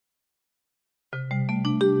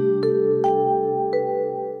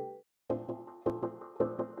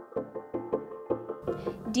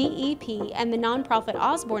DEP and the nonprofit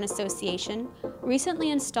Osborne Association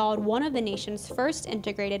recently installed one of the nation's first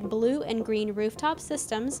integrated blue and green rooftop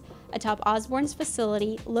systems atop Osborne's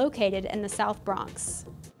facility located in the South Bronx.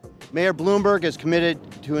 Mayor Bloomberg is committed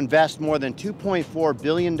to invest more than $2.4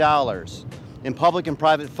 billion in public and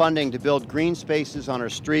private funding to build green spaces on our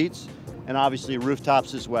streets, and obviously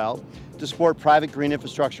rooftops as well, to support private green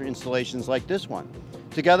infrastructure installations like this one.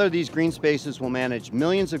 Together, these green spaces will manage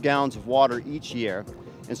millions of gallons of water each year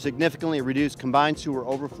and significantly reduce combined sewer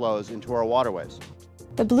overflows into our waterways.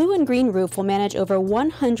 The blue and green roof will manage over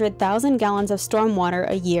 100,000 gallons of stormwater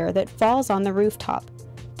a year that falls on the rooftop,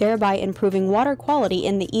 thereby improving water quality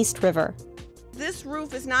in the East River. This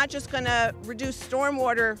roof is not just going to reduce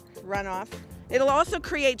stormwater runoff, it'll also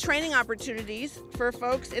create training opportunities for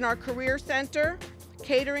folks in our career center,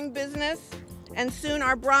 catering business, and soon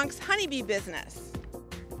our Bronx honeybee business.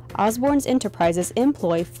 Osborne's enterprises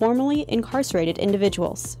employ formerly incarcerated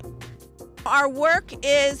individuals. Our work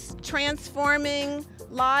is transforming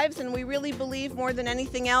lives, and we really believe more than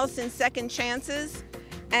anything else in second chances.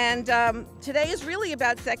 And today is really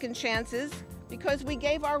about second chances because we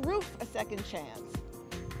gave our roof a second chance.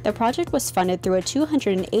 The project was funded through a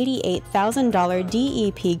 $288,000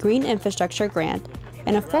 DEP Green Infrastructure Grant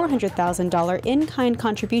and a $400,000 in-kind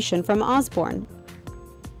contribution from Osborne.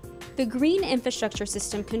 The green infrastructure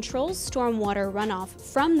system controls stormwater runoff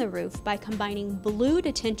from the roof by combining blue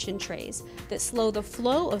detention trays that slow the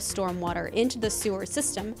flow of stormwater into the sewer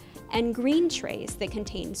system and green trays that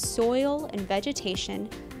contain soil and vegetation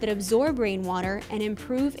that absorb rainwater and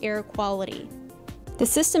improve air quality. The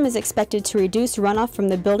system is expected to reduce runoff from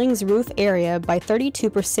the building's roof area by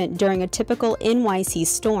 32% during a typical NYC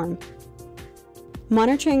storm.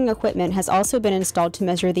 Monitoring equipment has also been installed to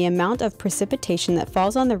measure the amount of precipitation that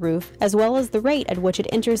falls on the roof, as well as the rate at which it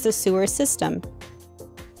enters the sewer system.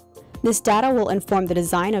 This data will inform the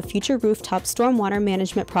design of future rooftop stormwater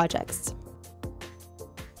management projects.